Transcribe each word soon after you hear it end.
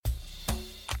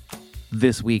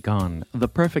This week on The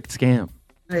Perfect Scam.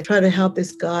 I try to help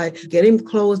this guy, get him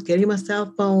clothes, get him a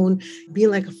cell phone, be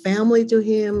like a family to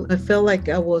him. I felt like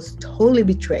I was totally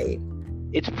betrayed.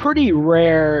 It's pretty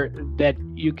rare that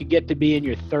you could get to be in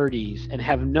your 30s and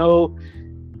have no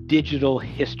digital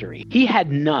history. He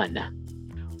had none.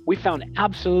 We found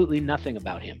absolutely nothing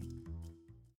about him.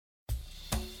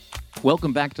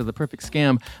 Welcome back to The Perfect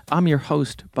Scam. I'm your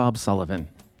host, Bob Sullivan.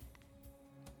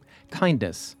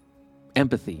 Kindness,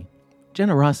 empathy,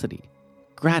 generosity,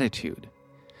 gratitude.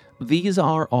 These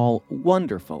are all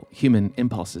wonderful human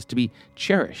impulses to be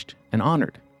cherished and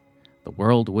honored. The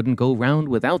world wouldn't go round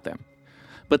without them.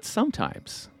 But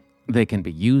sometimes they can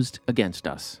be used against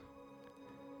us.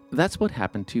 That's what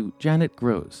happened to Janet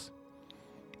Gross.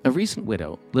 A recent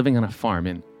widow living on a farm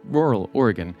in rural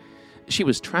Oregon, she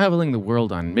was traveling the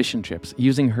world on mission trips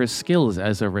using her skills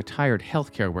as a retired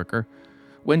healthcare worker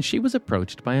when she was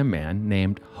approached by a man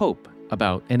named Hope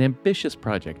about an ambitious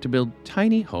project to build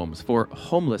tiny homes for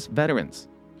homeless veterans.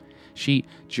 She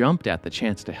jumped at the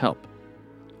chance to help.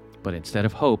 But instead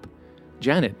of hope,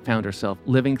 Janet found herself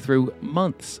living through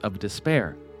months of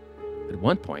despair. At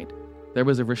one point, there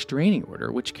was a restraining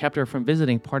order which kept her from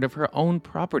visiting part of her own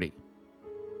property.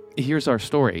 Here's our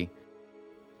story.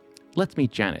 Let's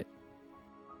meet Janet.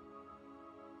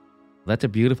 That's a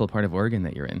beautiful part of Oregon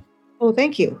that you're in. Oh,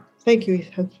 thank you. Thank you.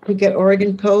 We get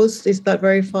Oregon coast. It's not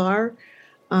very far.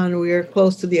 And we're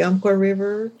close to the Umpqua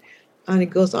River. And it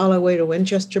goes all the way to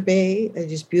Winchester Bay.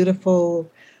 It's just beautiful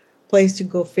place to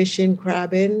go fishing,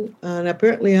 crabbing. And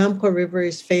apparently Umpqua River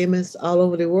is famous all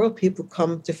over the world. People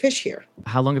come to fish here.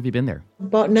 How long have you been there?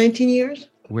 About 19 years.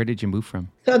 Where did you move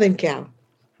from? Southern Cal.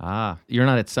 Ah, you're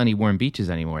not at sunny, warm beaches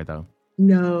anymore, though.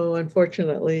 No,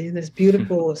 unfortunately. This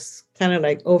beautiful, it's kind of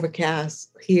like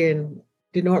overcast here in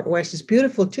the Northwest. Is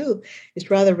beautiful, too.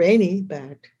 It's rather rainy,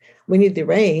 but we need the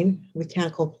rain. We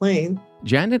can't complain.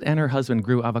 Janet and her husband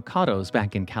grew avocados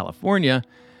back in California.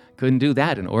 Couldn't do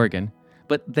that in Oregon.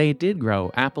 But they did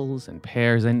grow apples and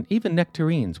pears and even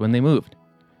nectarines when they moved.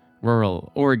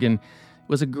 Rural Oregon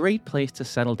was a great place to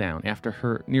settle down after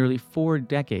her nearly 4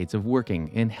 decades of working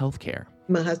in healthcare.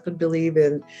 My husband believed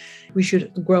in we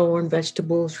should grow our own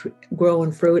vegetables, grow our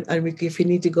own fruit, and if we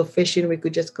need to go fishing, we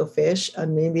could just go fish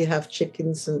and maybe have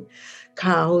chickens and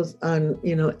cows and,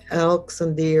 elks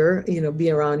and deer,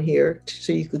 be around here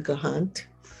so you could go hunt.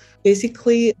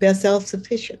 Basically, be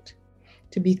self-sufficient,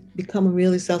 to become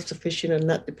really self-sufficient and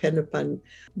not depend upon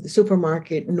the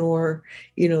supermarket nor,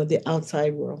 the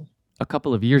outside world. A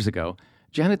couple of years ago,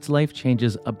 Janet's life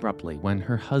changes abruptly when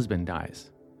her husband dies.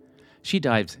 She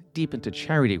dives deep into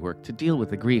charity work to deal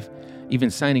with the grief, even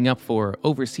signing up for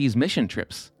overseas mission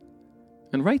trips.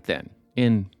 And right then,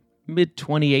 in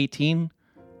mid-2018,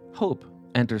 Hope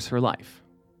enters her life.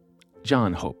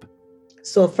 John Hope.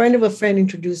 So a friend of a friend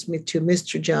introduced me to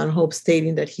Mr. John Hope,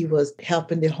 stating that he was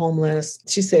helping the homeless.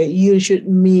 She said, you should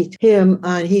meet him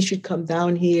and he should come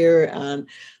down here and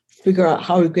figure out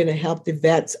how we're going to help the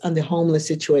vets and the homeless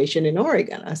situation in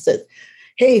Oregon. I said,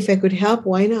 hey, if I could help,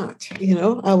 why not?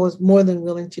 I was more than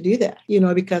willing to do that,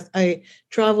 because I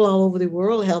travel all over the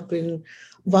world helping,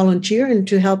 volunteering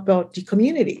to help out the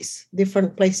communities,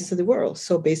 different places of the world.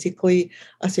 So basically,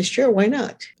 I said, sure, why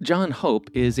not? John Hope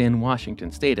is in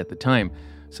Washington State at the time.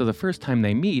 So the first time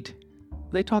they meet,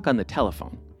 they talk on the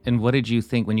telephone. And what did you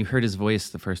think when you heard his voice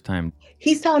the first time?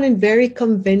 He sounded very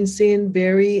convincing,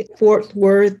 very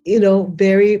forthwith,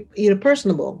 very,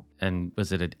 personable. And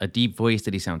was it a deep voice?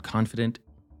 Did he sound confident?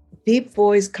 Deep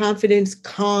voice, confidence,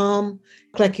 calm,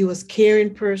 like he was a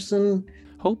caring person.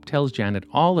 Hope tells Janet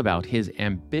all about his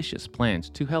ambitious plans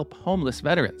to help homeless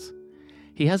veterans.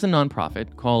 He has a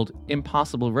nonprofit called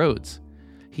Impossible Roads.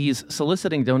 He's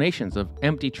soliciting donations of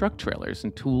empty truck trailers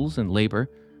and tools and labor,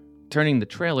 turning the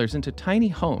trailers into tiny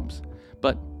homes,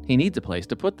 but he needs a place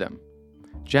to put them.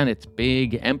 Janet's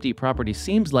big, empty property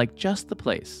seems like just the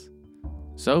place.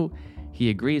 So he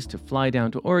agrees to fly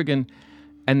down to Oregon,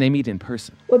 and they meet in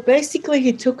person. Well, basically,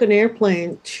 he took an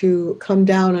airplane to come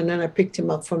down, and then I picked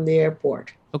him up from the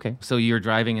airport. Okay, so you're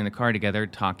driving in the car together,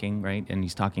 talking, right? And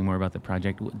he's talking more about the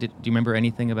project. Do you remember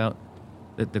anything about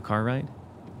the car ride?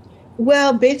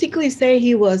 Well, basically say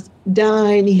he was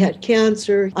dying, he had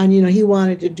cancer, and, he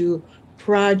wanted to do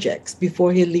projects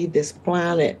before he leave this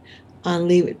planet and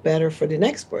leave it better for the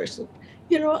next person.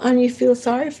 And you feel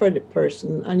sorry for the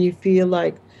person, and you feel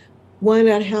like, why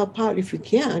not help out if you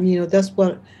can? That's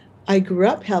what I grew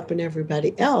up helping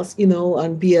everybody else,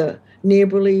 and be a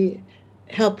neighborly,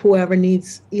 help whoever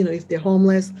needs, if they're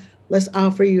homeless, let's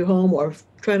offer you a home, or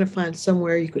trying to find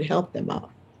somewhere you could help them out.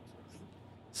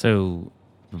 So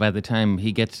by the time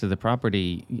he gets to the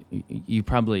property, you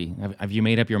probably, have you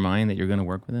made up your mind that you're going to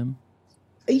work with him?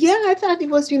 Yeah, I thought he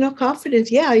was, confident.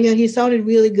 Yeah, yeah, he sounded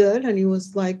really good, and he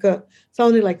was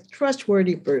sounded like a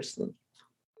trustworthy person.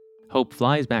 Hope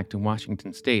flies back to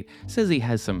Washington State, says he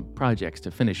has some projects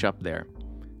to finish up there.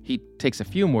 He takes a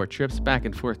few more trips back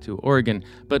and forth to Oregon,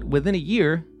 but within a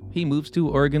year, he moves to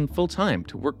Oregon full-time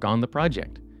to work on the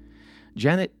project.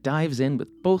 Janet dives in with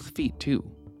both feet, too.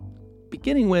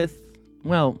 Beginning with,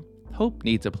 well, Hope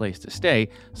needs a place to stay,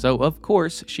 so of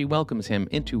course she welcomes him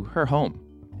into her home.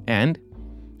 And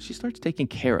she starts taking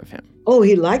care of him. Oh,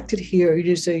 he liked it here. He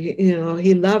just,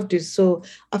 he loved it. So,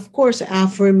 of course, I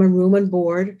offered him a room and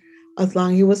board as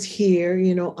long as he was here,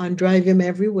 and drive him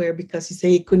everywhere because he said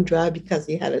he couldn't drive because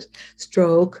he had a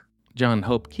stroke. John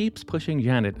Hope keeps pushing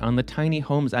Janet on the tiny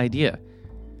homes idea.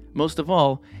 Most of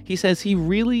all, he says he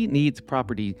really needs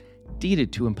property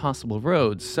deeded to impossible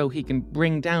roads so he can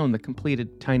bring down the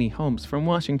completed tiny homes from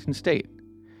Washington State.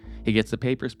 He gets the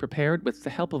papers prepared with the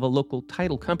help of a local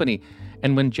title company,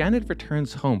 and when Janet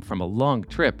returns home from a long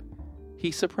trip,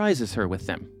 he surprises her with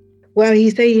them. Well, he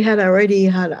said he had already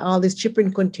had all this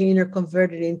shipping container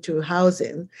converted into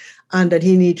housing, and that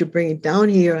he needed to bring it down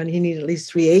here, and he needed at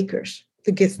least 3 acres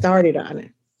to get started on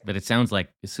it. But it sounds like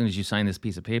as soon as you sign this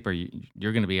piece of paper,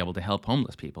 you're going to be able to help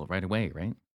homeless people right away,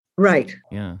 right? Right.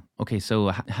 Yeah. Okay, so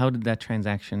how did that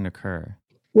transaction occur?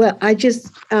 Well, I just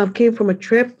came from a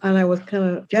trip, and I was kind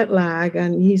of jet lagged,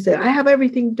 and he said, I have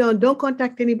everything done. Don't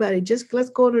contact anybody. Just let's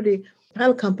go to the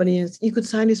title company, and you could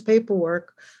sign his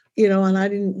paperwork, and I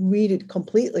didn't read it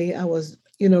completely. I was,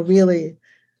 really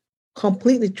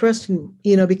completely trusting,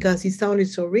 because he sounded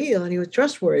so real and he was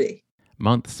trustworthy.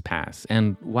 Months pass,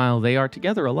 and while they are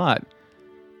together a lot,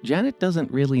 Janet doesn't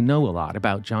really know a lot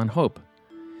about John Hope.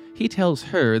 He tells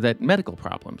her that medical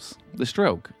problems, the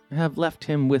stroke, have left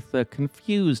him with a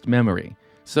confused memory,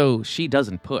 so she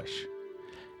doesn't push.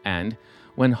 And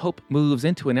when Hope moves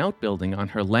into an outbuilding on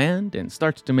her land and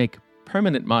starts to make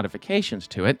permanent modifications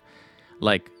to it,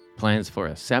 like plans for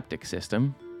a septic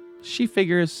system, she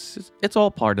figures it's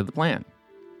all part of the plan.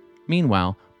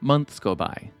 Meanwhile, months go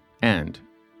by, and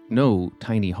no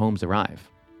tiny homes arrive.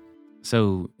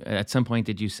 So at some point,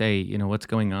 did you say, what's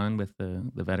going on with the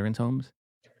veterans' homes?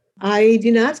 I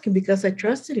didn't ask him because I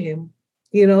trusted him.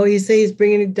 He said he's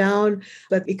bringing it down,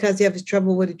 but because he has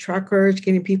trouble with the truckers,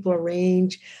 getting people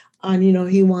arranged, and,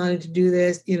 he wanted to do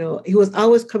this, he was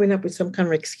always coming up with some kind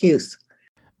of excuse.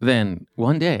 Then,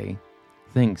 one day,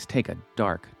 things take a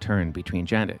dark turn between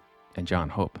Janet and John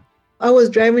Hope. I was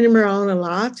driving him around a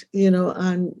lot,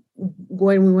 and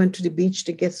when we went to the beach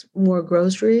to get more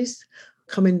groceries,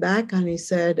 coming back, and he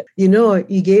said,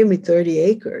 you gave me 30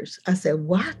 acres. I said,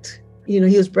 what? He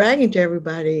was bragging to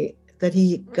everybody that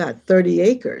he got 30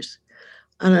 acres.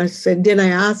 And I said, then I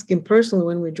asked him personally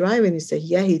when we were driving, he said,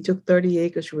 yeah, he took 30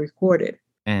 acres to record it.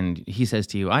 And he says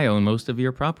to you, I own most of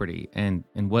your property. And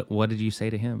what did you say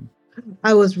to him?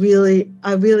 I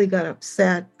really got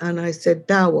upset. And I said,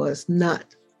 that was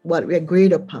not what we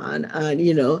agreed upon.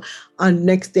 And, on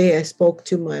next day I spoke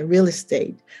to my real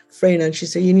estate friend, and she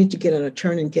said, you need to get an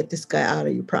attorney and get this guy out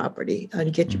of your property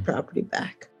and get your property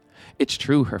back. It's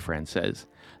true, her friend says.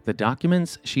 The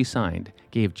documents she signed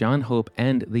gave John Hope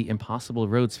and the Impossible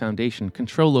Roads Foundation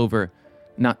control over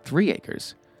not 3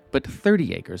 acres, but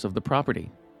 30 acres of the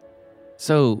property.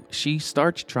 So she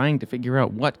starts trying to figure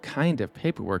out what kind of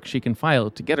paperwork she can file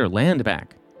to get her land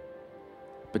back.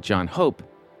 But John Hope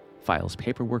files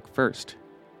paperwork first.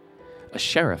 A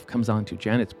sheriff comes onto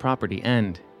Janet's property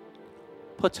and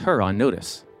puts her on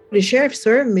notice. The sheriff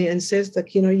served me and says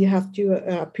that, you have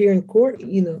to appear in court.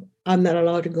 I'm not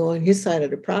allowed to go on his side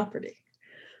of the property.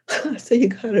 So you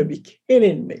gotta be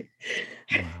kidding me.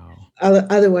 Wow.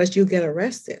 Otherwise, you get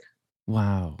arrested.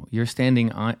 Wow. You're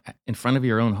standing in front of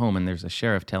your own home and there's a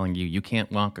sheriff telling you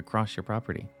can't walk across your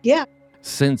property. Yeah.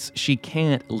 Since she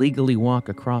can't legally walk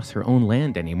across her own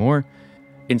land anymore,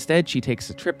 instead she takes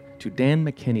a trip to Dan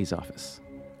McKinney's office.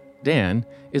 Dan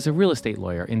is a real estate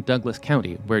lawyer in Douglas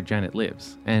County, where Janet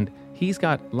lives, and he's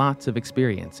got lots of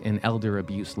experience in elder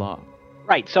abuse law.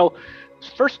 Right. So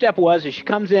first step was she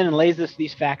comes in and lays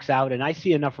these facts out, and I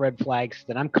see enough red flags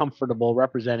that I'm comfortable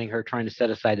representing her trying to set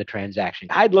aside the transaction.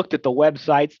 I'd looked at the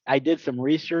websites. I did some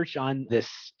research on this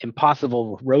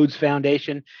Impossible Roads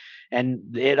Foundation,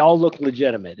 and it all looked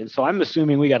legitimate. And so I'm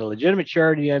assuming we got a legitimate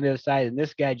charity on the other side, and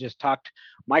this guy just talked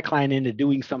my client into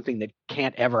doing something that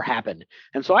can't ever happen.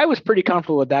 And so I was pretty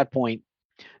comfortable at that point,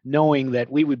 knowing that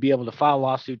we would be able to file a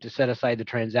lawsuit to set aside the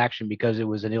transaction because it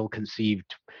was an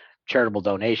ill-conceived charitable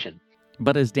donation.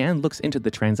 But as Dan looks into the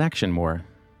transaction more,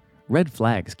 red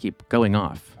flags keep going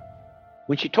off.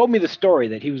 When she told me the story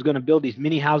that he was going to build these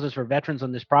mini houses for veterans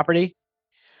on this property,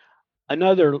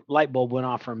 another light bulb went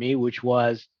off for me, which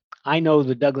was, I know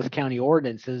the Douglas County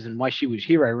ordinances, and while she was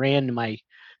here, I ran to my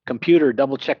computer,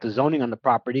 double-checked the zoning on the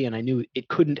property, and I knew it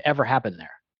couldn't ever happen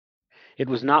there. It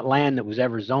was not land that was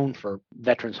ever zoned for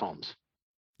veterans' homes.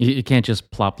 You can't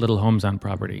just plop little homes on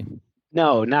property.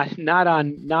 No, not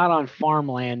on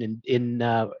farmland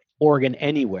in Oregon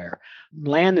anywhere.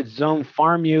 Land that's zoned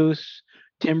farm use,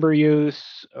 timber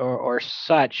use, or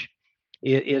such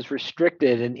is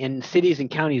restricted, and cities and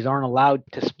counties aren't allowed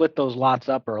to split those lots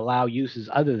up or allow uses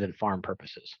other than farm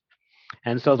purposes.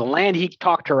 And so the land he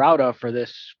talked her out of for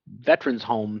this veterans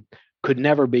home could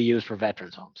never be used for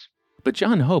veterans homes. But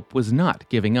John Hope was not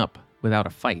giving up without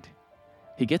a fight.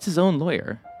 He gets his own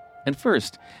lawyer, and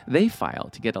first, they file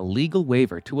to get a legal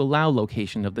waiver to allow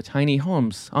location of the tiny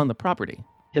homes on the property.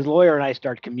 His lawyer and I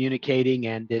start communicating,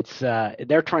 and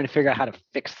they're trying to figure out how to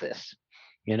fix this.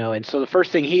 And so the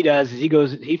first thing he does is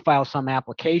he files some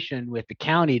application with the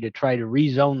county to try to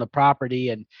rezone the property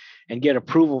and get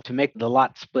approval to make the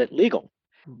lot split legal.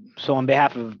 So on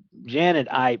behalf of Janet,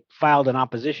 I filed an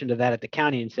opposition to that at the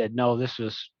county and said, no,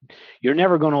 you're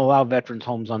never going to allow veterans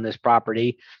homes on this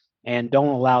property, and don't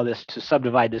allow this to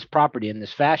subdivide this property in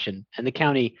this fashion. And the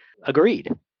county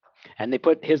agreed, and they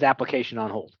put his application on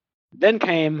hold. Then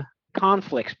came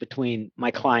conflicts between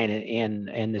my client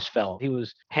and this fellow. He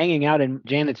was hanging out in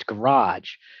Janet's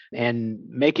garage and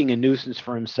making a nuisance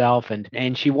for himself,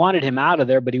 and she wanted him out of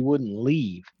there, but he wouldn't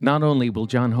leave. Not only will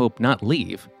John Hope not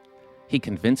leave, he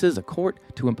convinces a court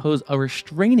to impose a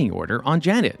restraining order on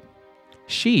Janet.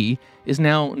 She is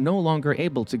now no longer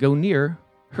able to go near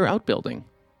her outbuilding.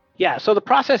 Yeah, so the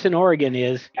process in Oregon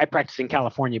is, I practiced in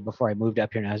California before I moved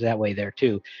up here, and I was that way there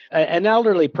too. An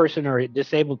elderly person or a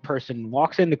disabled person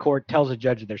walks into court, tells a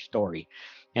judge their story,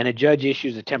 and a judge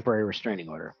issues a temporary restraining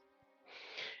order,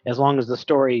 as long as the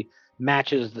story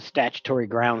matches the statutory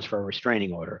grounds for a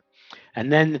restraining order.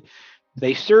 And then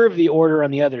they serve the order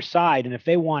on the other side, and if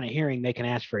they want a hearing, they can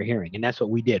ask for a hearing, and that's what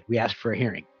we did. We asked for a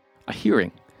hearing. A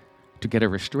hearing to get a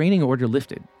restraining order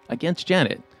lifted against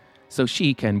Janet so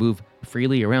she can move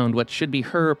freely around what should be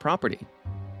her property.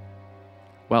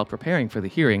 While preparing for the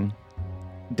hearing,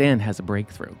 Dan has a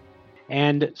breakthrough.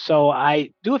 And so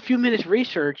I do a few minutes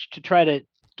research to try to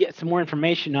get some more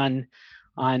information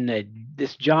on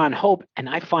this John Hope, and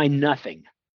I find nothing.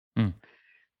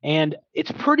 And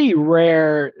it's pretty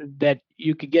rare that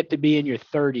you could get to be in your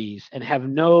 30s and have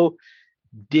no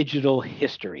digital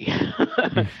history.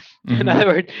 In other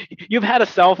words, you've had a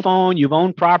cell phone, you've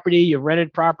owned property, you've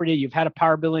rented property, you've had a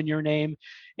power bill in your name,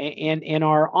 and in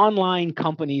our online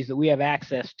companies that we have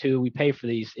access to, we pay for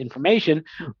these information,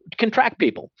 can track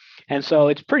people. And so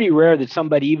it's pretty rare that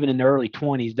somebody even in their early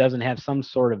 20s doesn't have some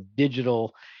sort of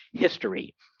digital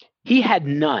history. He had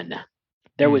none.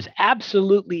 There was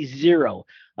absolutely zero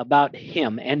about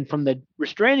him. And from the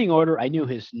restraining order, I knew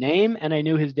his name and I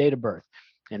knew his date of birth.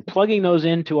 And plugging those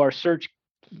into our search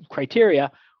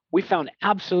criteria, we found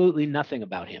absolutely nothing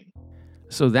about him.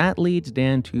 So that leads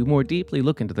Dan to more deeply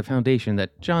look into the foundation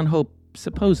that John Hope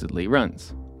supposedly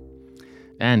runs.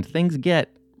 And things get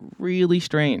really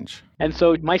strange. And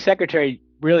so my secretary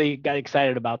really got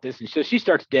excited about this, and so she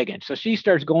starts digging. So she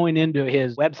starts going into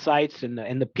his websites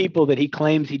and the people that he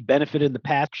claims he benefited in the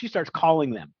past. She starts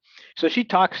calling them. So she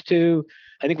talks to,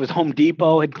 I think it was Home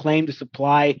Depot had claimed to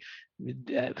supply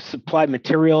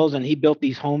materials, and he built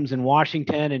these homes in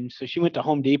Washington. And so she went to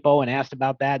Home Depot and asked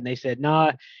about that, and they said,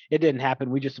 no, it didn't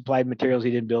happen. We just supplied materials. He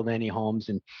didn't build any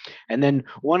homes. And then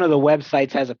one of the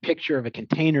websites has a picture of a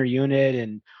container unit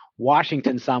in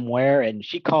Washington somewhere, and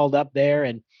she called up there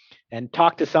and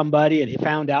talked to somebody, and he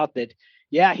found out that,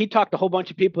 yeah, he talked a whole bunch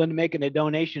of people into making a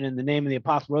donation in the name of the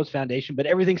Apostle Rose Foundation, but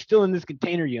everything's still in this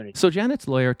container unit. So Janet's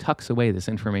lawyer tucks away this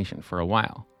information for a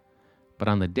while. But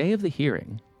on the day of the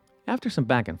hearing, after some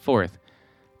back and forth,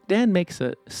 Dan makes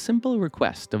a simple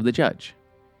request of the judge.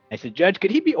 I said, Judge,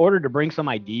 could he be ordered to bring some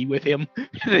ID with him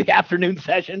to the afternoon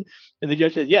session? And the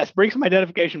judge says, yes, bring some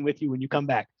identification with you when you come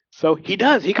back. So he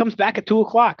does. He comes back at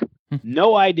 2:00.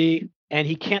 No ID, and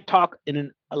he can't talk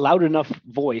in a loud enough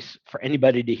voice for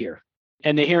anybody to hear.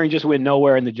 And the hearing just went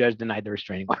nowhere, and the judge denied the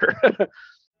restraining order.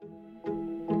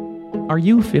 Are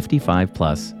you 55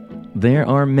 plus? There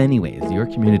are many ways your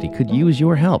community could use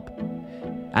your help.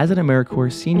 As an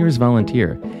AmeriCorps Seniors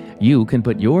volunteer, you can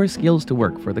put your skills to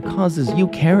work for the causes you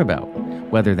care about,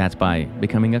 whether that's by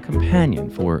becoming a companion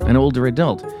for an older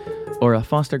adult, or a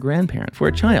foster grandparent for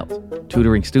a child,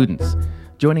 tutoring students,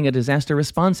 joining a disaster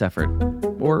response effort,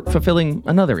 or fulfilling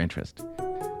another interest.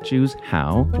 Choose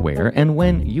how, where, and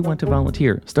when you want to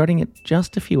volunteer, starting at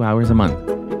just a few hours a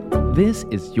month. This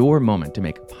is your moment to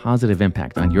make a positive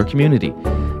impact on your community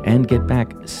and get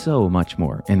back so much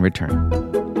more in return.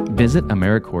 Visit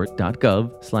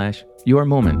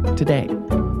AmeriCorps.gov/yourmoment today.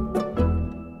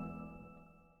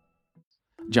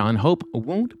 John Hope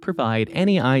won't provide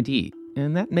any ID,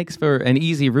 and that makes for an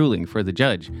easy ruling for the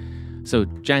judge. So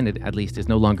Janet at least is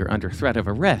no longer under threat of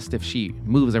arrest if she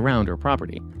moves around her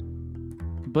property.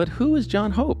 But who is John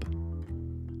Hope?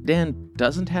 Dan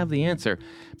doesn't have the answer,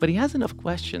 but he has enough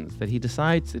questions that he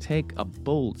decides to take a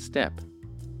bold step.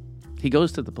 He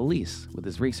goes to the police with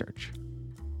his research.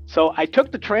 So I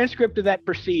took the transcript of that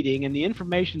proceeding and the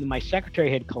information that my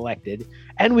secretary had collected,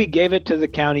 and we gave it to the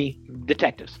county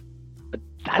detectives. But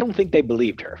I don't think they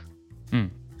believed her.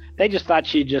 They just thought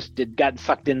she just had gotten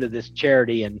sucked into this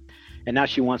charity and now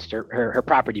she wants her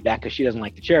property back because she doesn't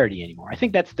like the charity anymore. I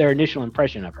think that's their initial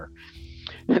impression of her.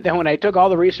 Then when I took all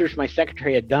the research my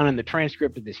secretary had done in the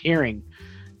transcript of this hearing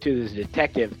to this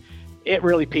detective, it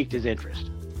really piqued his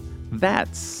interest.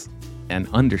 That's an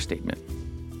understatement.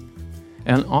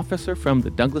 An officer from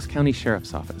the Douglas County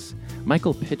Sheriff's Office,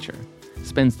 Michael Pitcher,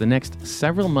 spends the next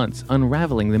several months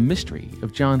unraveling the mystery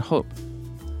of John Hope.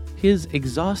 His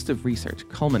exhaustive research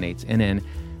culminates in an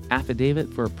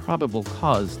affidavit for probable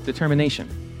cause determination.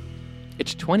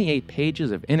 It's 28 pages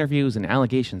of interviews and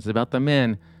allegations about the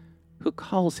man who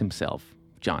calls himself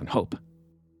John Hope.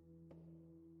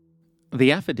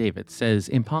 The affidavit says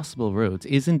Impossible Roads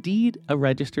is indeed a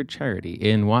registered charity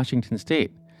in Washington state.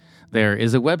 There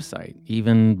is a website,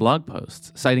 even blog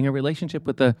posts, citing a relationship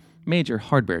with a major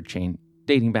hardware chain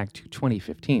dating back to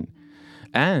 2015.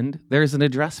 And there's an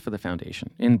address for the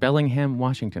foundation in Bellingham,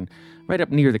 Washington, right up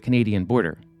near the Canadian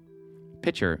border.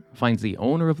 Pitcher finds the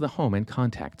owner of the home and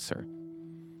contacts her.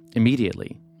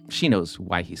 Immediately, she knows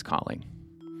why he's calling.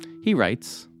 He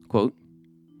writes, quote,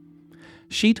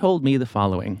 "She told me the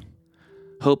following.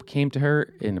 Hope came to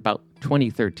her in about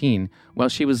 2013 while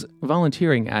she was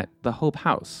volunteering at the Hope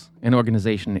House, an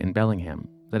organization in Bellingham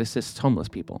that assists homeless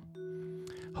people.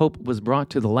 Hope was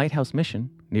brought to the Lighthouse Mission,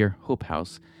 near Hope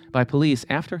House, by police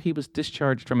after he was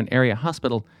discharged from an area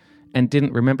hospital and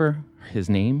didn't remember his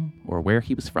name or where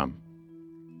he was from.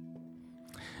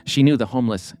 She knew the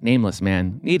homeless, nameless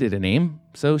man needed a name,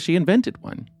 so she invented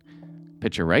one."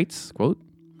 Pitcher writes, quote,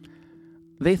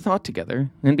 "They thought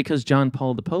together, and because John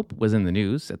Paul the Pope was in the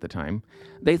news at the time,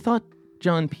 they thought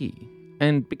John P.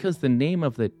 And because the name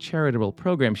of the charitable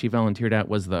program she volunteered at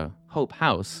was the Hope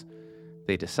House,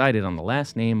 they decided on the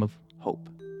last name of Hope."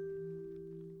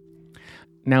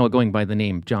 Now going by the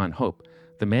name John Hope,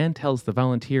 the man tells the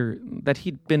volunteer that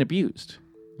he'd been abused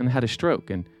and had a stroke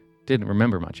and didn't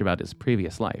remember much about his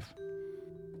previous life.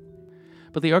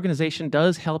 But the organization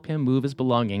does help him move his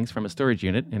belongings from a storage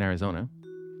unit in Arizona.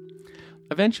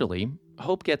 Eventually,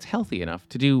 Hope gets healthy enough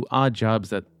to do odd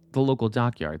jobs at the local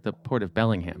dockyard, the Port of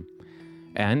Bellingham,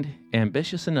 and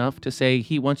ambitious enough to say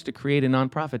he wants to create a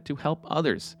nonprofit to help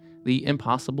others, the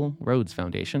Impossible Roads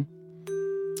Foundation.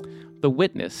 The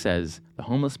witness says the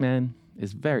homeless man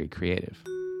is very creative.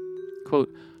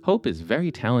 Quote, "Hope is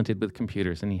very talented with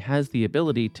computers and he has the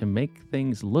ability to make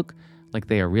things look like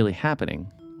they are really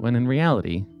happening, when in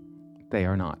reality, they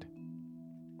are not."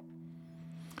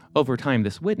 Over time,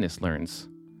 this witness learns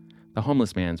the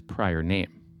homeless man's prior name,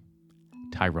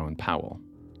 Tyrone Powell.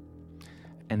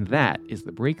 And that is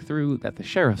the breakthrough that the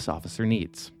sheriff's officer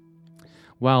needs.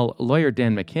 While lawyer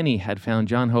Dan McKinney had found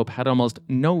John Hope had almost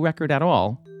no record at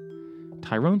all,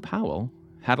 Tyrone Powell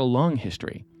had a long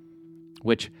history,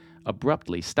 which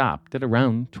abruptly stopped at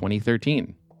around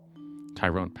 2013.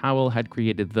 Tyrone Powell had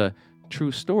created the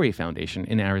True Story Foundation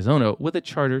in Arizona with a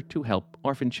charter to help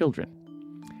orphan children,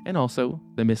 and also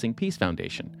the Missing Peace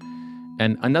Foundation,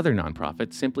 and another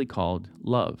nonprofit simply called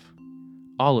Love.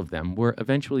 All of them were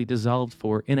eventually dissolved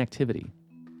for inactivity.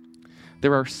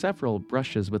 There are several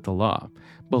brushes with the law,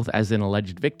 both as an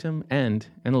alleged victim and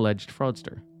an alleged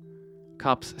fraudster.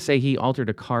 Cops say he altered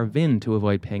a car VIN to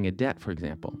avoid paying a debt, for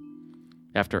example.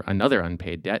 After another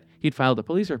unpaid debt, he'd filed a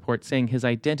police report saying his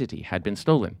identity had been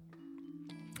stolen.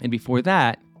 And before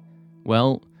that,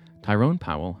 well, Tyrone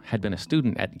Powell had been a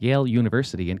student at Yale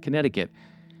University in Connecticut,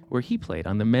 where he played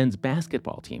on the men's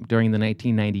basketball team during the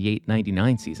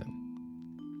 1998-99 season.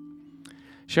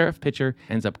 Sheriff Pitcher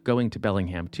ends up going to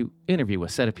Bellingham to interview a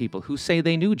set of people who say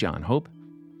they knew John Hope.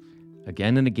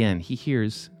 Again and again, he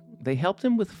hears they helped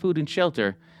him with food and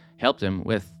shelter, helped him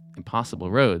with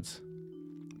Impossible Roads,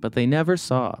 but they never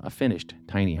saw a finished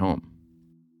tiny home.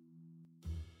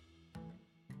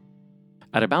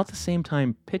 At about the same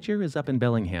time Pitcher is up in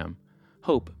Bellingham,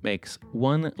 Hope makes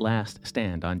one last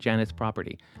stand on Janet's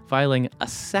property, filing a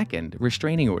second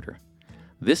restraining order.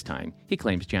 This time, he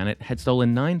claims Janet had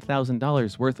stolen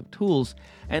 $9,000 worth of tools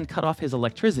and cut off his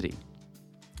electricity.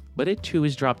 But it too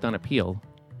is dropped on appeal,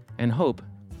 and Hope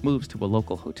moves to a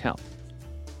local hotel.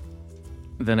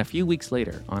 Then a few weeks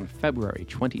later, on February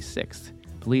 26th,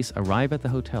 police arrive at the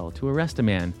hotel to arrest a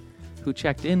man who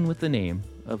checked in with the name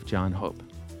of John Hope.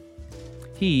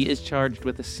 He is charged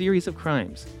with a series of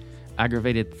crimes: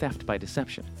 aggravated theft by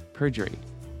deception, perjury,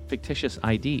 fictitious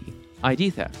ID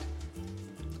theft.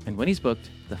 And when he's booked,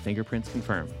 the fingerprints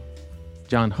confirm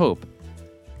John Hope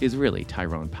is really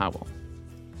Tyrone Powell.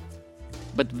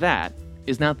 But that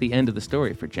is not the end of the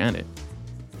story for Janet.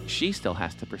 She still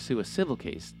has to pursue a civil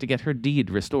case to get her deed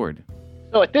restored.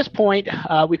 So at this point,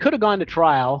 we could have gone to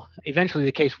trial. Eventually,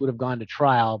 the case would have gone to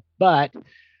trial, but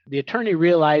the attorney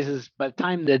realizes by the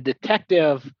time the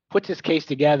detective puts his case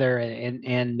together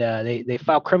and they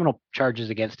file criminal charges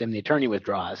against him, the attorney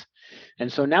withdraws.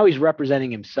 And so now he's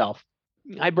representing himself.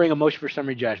 I bring a motion for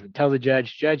summary judgment, tell the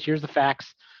judge, here's the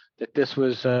facts, that this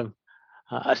was a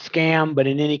scam, but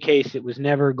in any case, it was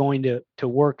never going to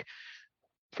work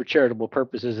for charitable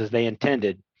purposes as they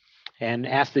intended, and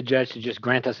ask the judge to just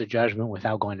grant us a judgment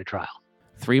without going to trial.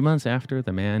 3 months after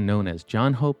the man known as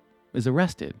John Hope is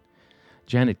arrested,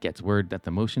 Janet gets word that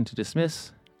the motion to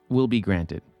dismiss will be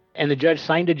granted. And the judge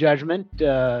signed a judgment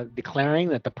declaring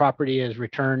that the property is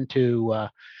returned to,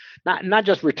 not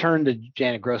just returned to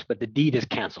Janet Gross, but the deed is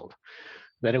canceled.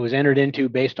 That it was entered into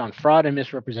based on fraud and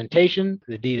misrepresentation.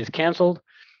 The deed is canceled.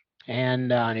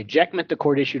 And on ejectment, the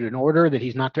court issued an order that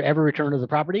he's not to ever return to the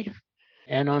property.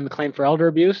 And on the claim for elder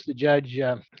abuse, the judge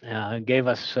gave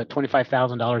us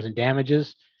 $25,000 in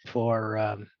damages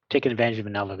for taking advantage of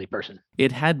an elderly person.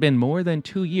 It had been more than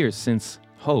 2 years since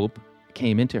Hope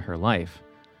came into her life.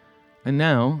 And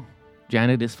now,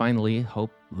 Janet is finally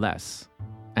hopeless.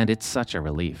 And it's such a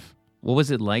relief. What was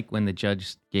it like when the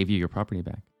judge gave you your property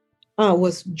back?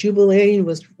 Was jubilating,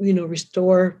 was,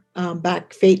 restore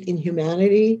back faith in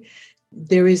humanity.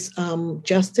 There is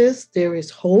justice, there is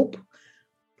hope.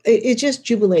 It's just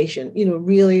jubilation,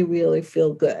 really, really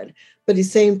feel good. But at the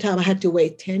same time, I had to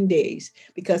wait 10 days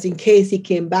because in case he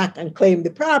came back and claimed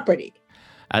the property.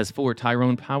 As for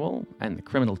Tyrone Powell and the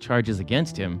criminal charges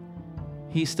against him,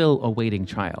 he's still awaiting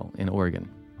trial in Oregon.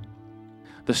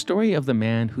 The story of the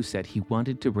man who said he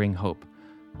wanted to bring hope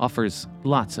offers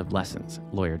lots of lessons,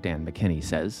 lawyer Dan McKinney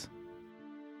says.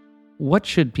 What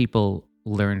should people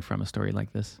learn from a story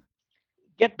like this?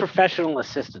 Get professional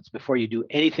assistance before you do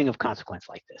anything of consequence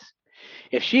like this.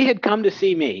 If she had come to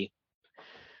see me,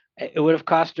 it would have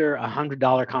cost her a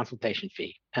 $100 consultation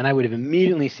fee, and I would have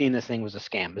immediately seen this thing was a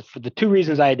scam. But for the two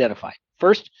reasons I identified.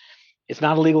 First, it's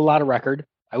not a legal lot of record.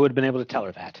 I would have been able to tell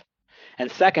her that.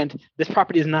 And second, this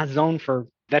property is not zoned for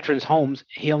veterans' homes.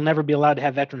 He'll never be allowed to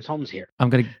have veterans' homes here. I'm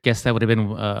going to guess that would have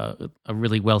been a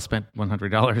really well-spent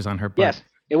 $100 on her part. Yes,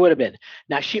 it would have been.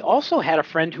 Now, she also had a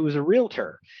friend who was a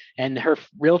realtor, and her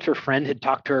realtor friend had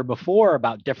talked to her before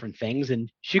about different things, and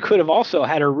she could have also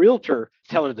had her realtor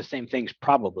tell her the same things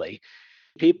probably.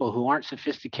 People who aren't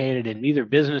sophisticated in either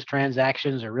business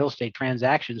transactions or real estate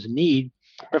transactions need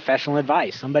professional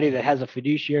advice, somebody that has a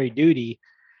fiduciary duty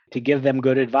to give them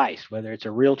good advice, whether it's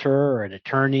a realtor or an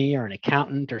attorney or an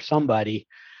accountant or somebody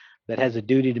that has a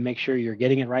duty to make sure you're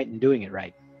getting it right and doing it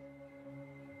right.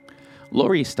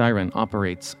 Lori Styron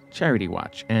operates Charity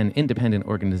Watch, an independent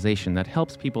organization that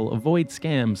helps people avoid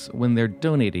scams when they're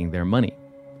donating their money.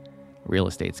 Real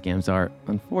estate scams are,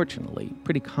 unfortunately,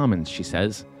 pretty common, she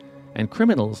says, and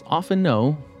criminals often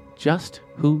know just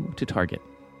who to target.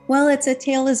 Well, it's a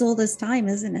tale as old as time,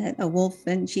 isn't it? A wolf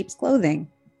in sheep's clothing.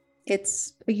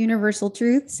 It's a universal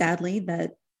truth, sadly,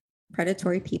 that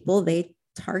predatory people, they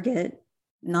target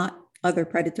not other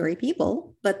predatory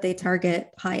people, but they target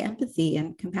high empathy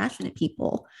and compassionate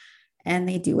people. And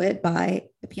they do it by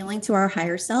appealing to our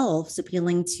higher selves,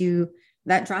 appealing to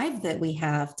that drive that we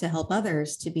have to help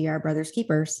others, to be our brother's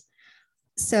keepers.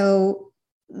 So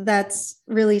that's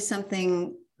really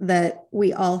something that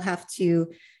we all have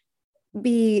to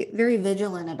be very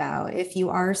vigilant about. If you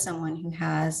are someone who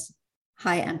has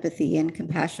high empathy and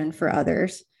compassion for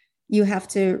others, you have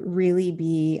to really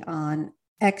be on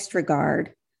extra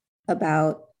guard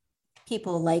about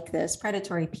people like this,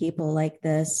 predatory people like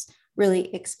this,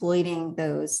 really exploiting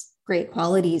those great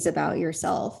qualities about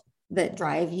yourself that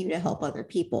drive you to help other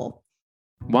people.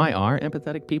 Why are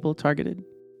empathetic people targeted?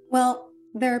 Well,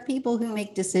 there are people who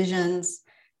make decisions,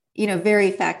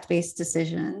 very fact-based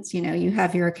decisions. You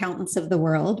have your accountants of the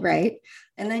world, right?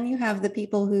 And then you have the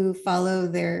people who follow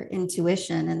their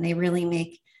intuition and they really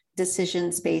make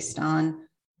decisions based on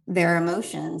their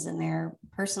emotions and their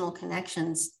personal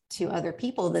connections to other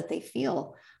people that they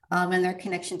feel, and their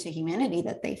connection to humanity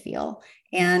that they feel.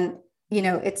 And,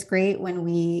 it's great when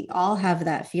we all have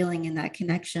that feeling and that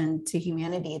connection to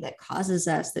humanity that causes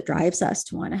us, that drives us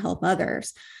to want to help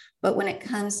others. But when it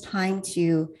comes time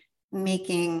to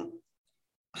making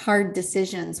hard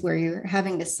decisions where you're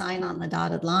having to sign on the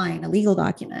dotted line, a legal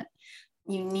document,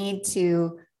 you need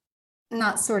to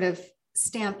not sort of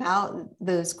stamp out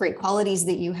those great qualities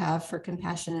that you have for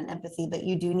compassion and empathy, but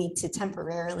you do need to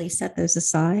temporarily set those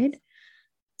aside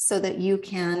so that you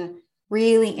can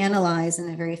really analyze in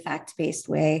a very fact-based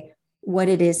way what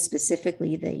it is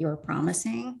specifically that you're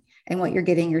promising and what you're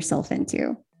getting yourself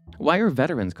into. Why are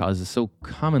veterans' causes so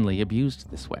commonly abused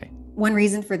this way? One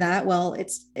reason for that, well,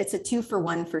 it's a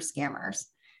 2-for-1 for scammers,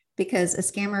 because a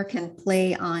scammer can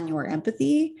play on your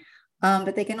empathy,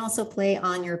 but they can also play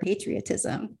on your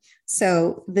patriotism.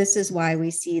 So this is why we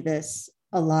see this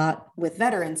a lot with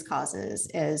veterans'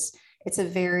 causes, is it's a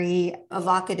very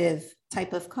evocative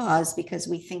type of cause, because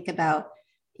we think about,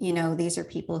 these are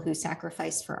people who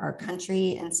sacrificed for our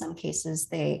country. In some cases,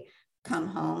 they come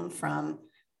home from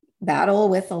battle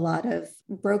with a lot of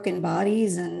broken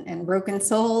bodies and broken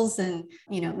souls and,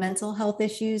 mental health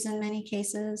issues in many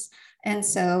cases. And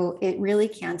so it really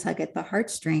can tug at the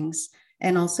heartstrings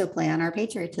and also play on our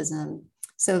patriotism.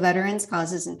 So veterans'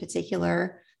 causes in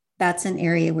particular, that's an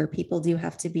area where people do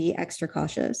have to be extra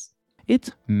cautious.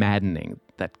 It's maddening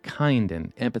that kind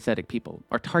and empathetic people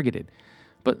are targeted.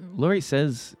 But Lori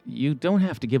says you don't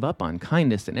have to give up on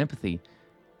kindness and empathy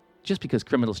just because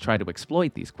criminals try to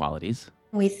exploit these qualities.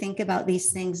 We think about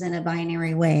these things in a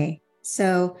binary way.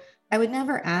 So I would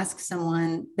never ask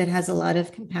someone that has a lot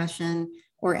of compassion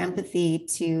or empathy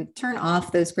to turn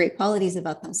off those great qualities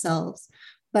about themselves.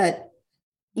 But,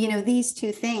 these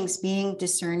two things, being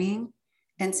discerning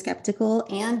and skeptical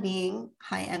and being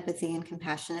high empathy and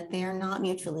compassionate, they are not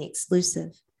mutually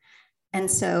exclusive.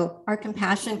 And so our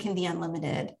compassion can be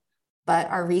unlimited, but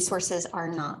our resources are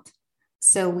not.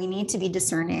 So we need to be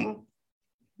discerning,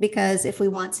 because if we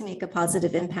want to make a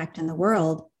positive impact in the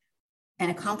world and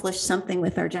accomplish something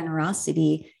with our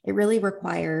generosity, it really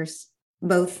requires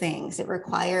both things. It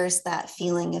requires that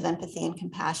feeling of empathy and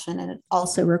compassion, and it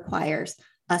also requires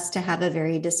us to have a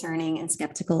very discerning and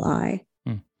skeptical eye.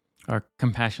 Our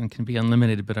compassion can be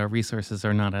unlimited, but our resources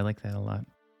are not. I like that a lot.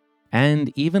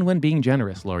 And even when being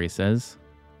generous, Lori says,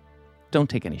 don't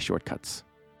take any shortcuts.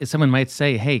 Someone might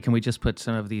say, hey, can we just put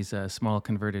some of these small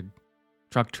converted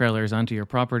truck trailers onto your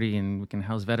property and we can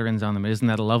house veterans on them? Isn't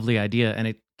that a lovely idea? And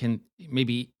it can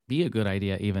maybe be a good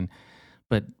idea even.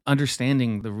 But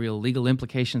understanding the real legal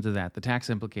implications of that, the tax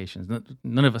implications,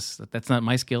 none of us, that's not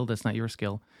my skill, that's not your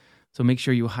skill. So make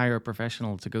sure you hire a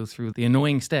professional to go through the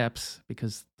annoying steps,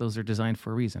 because those are designed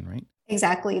for a reason, right?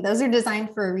 Exactly. Those are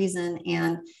designed for a reason.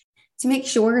 And to make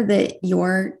sure that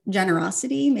your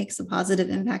generosity makes a positive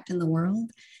impact in the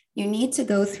world, you need to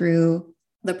go through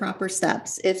the proper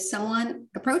steps. If someone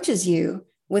approaches you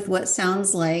with what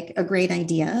sounds like a great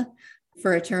idea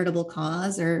for a charitable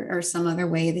cause or some other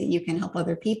way that you can help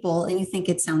other people, and you think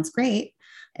it sounds great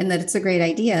and that it's a great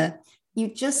idea, you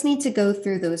just need to go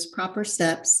through those proper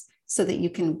steps so that you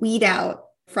can weed out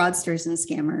fraudsters and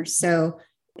scammers. So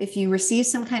if you receive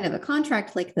some kind of a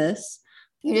contract like this,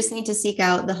 you just need to seek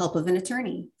out the help of an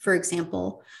attorney, for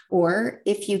example. Or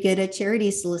if you get a charity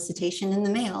solicitation in the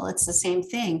mail, it's the same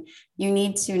thing. You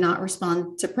need to not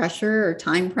respond to pressure or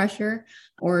time pressure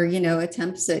or,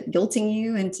 attempts at guilting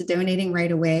you into donating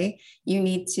right away. You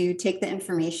need to take the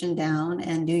information down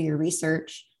and do your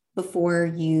research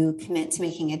before you commit to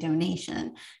making a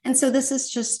donation. And so this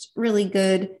is just really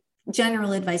good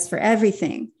general advice for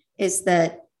everything, is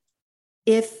that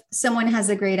if someone has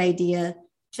a great idea,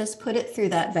 just put it through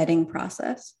that vetting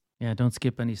process. Yeah, don't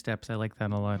skip any steps. I like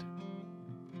that a lot.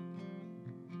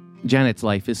 Janet's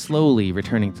life is slowly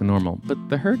returning to normal, but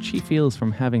the hurt she feels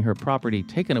from having her property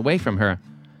taken away from her,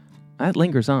 that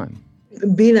lingers on.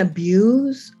 Being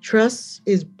abused, trust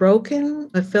is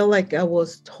broken. I felt like I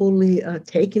was totally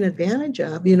taken advantage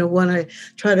of. When I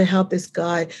try to help this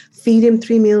guy, feed him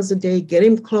 3 meals a day, get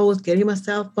him clothes, get him a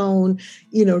cell phone,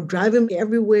 drive him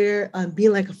everywhere,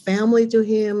 being like a family to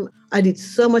him. I did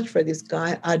so much for this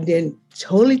guy. And then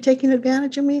totally taking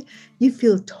advantage of me. You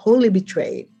feel totally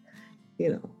betrayed,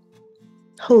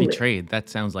 totally. Betrayed. That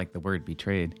sounds like the word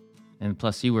betrayed. And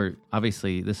plus, you were,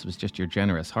 obviously, this was just your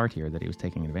generous heart here that he was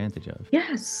taking advantage of.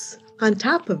 Yes. On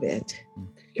top of it,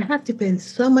 you have to spend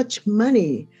so much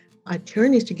money,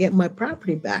 attorneys, to get my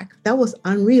property back. That was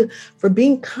unreal. For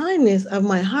being kindness of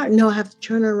my heart, now I have to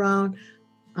turn around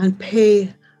and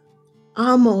pay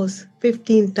almost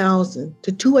 $15,000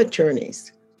 to 2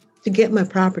 attorneys to get my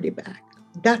property back.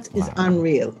 That is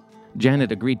unreal.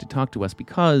 Janet agreed to talk to us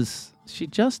because she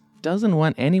just doesn't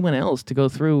want anyone else to go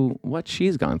through what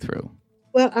she's gone through.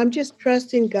 Well, I'm just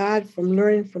trusting God from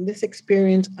learning from this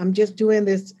experience. I'm just doing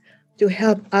this to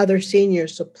help other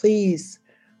seniors. So please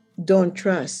don't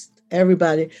trust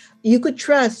everybody. You could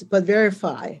trust, but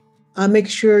verify. Make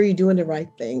sure you're doing the right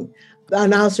thing.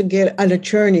 And also get an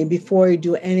attorney before you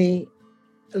do any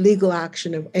legal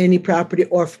action of any property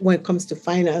or when it comes to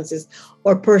finances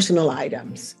or personal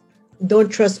items. Don't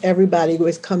trust everybody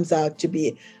who comes out to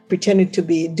be pretending to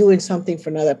be doing something for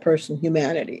another person,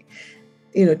 humanity.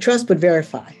 Trust but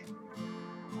verify.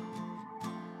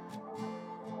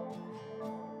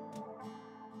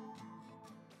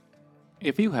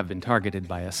 If you have been targeted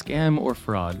by a scam or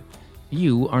fraud,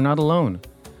 you are not alone.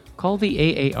 Call the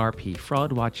AARP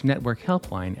Fraud Watch Network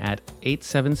helpline at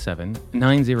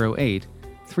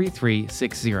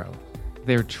 877-908-3360.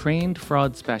 Their trained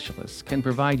fraud specialists can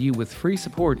provide you with free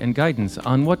support and guidance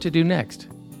on what to do next.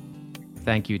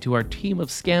 Thank you to our team of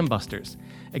Scam Busters,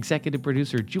 Executive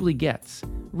Producer Julie Getz,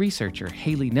 Researcher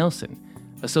Haley Nelson,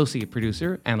 Associate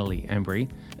Producer Annalie Embry,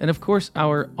 and of course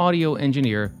our audio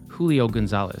engineer Julio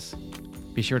Gonzalez.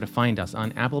 Be sure to find us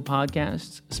on Apple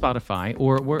Podcasts, Spotify,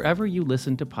 or wherever you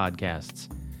listen to podcasts.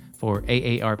 For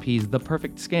AARP's The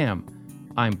Perfect Scam,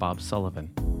 I'm Bob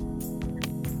Sullivan.